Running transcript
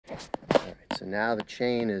So now the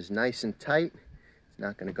chain is nice and tight. It's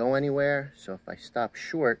not going to go anywhere. So if I stop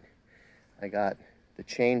short, I got the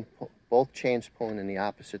chain, both chains pulling in the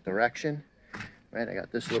opposite direction. Right, I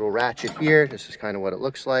got this little ratchet here. This is kind of what it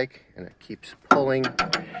looks like, and it keeps pulling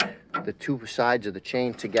the two sides of the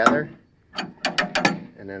chain together.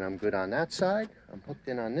 And then I'm good on that side. I'm hooked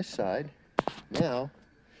in on this side. Now,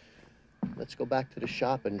 let's go back to the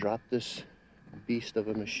shop and drop this beast of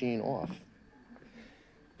a machine off.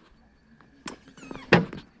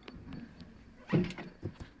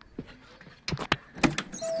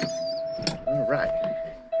 All right.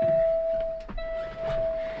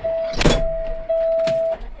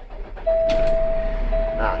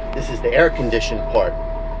 This is the air conditioned part.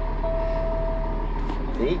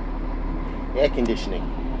 See? Air conditioning.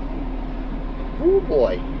 Oh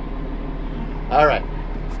boy. All right.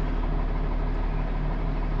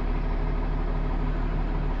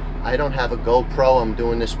 I don't have a GoPro. I'm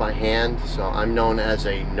doing this by hand, so I'm known as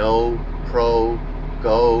a no pro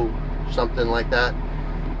go, something like that.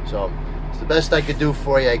 So it's the best I could do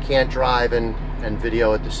for you. I can't drive and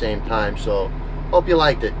video at the same time. So hope you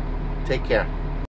liked it. Take care.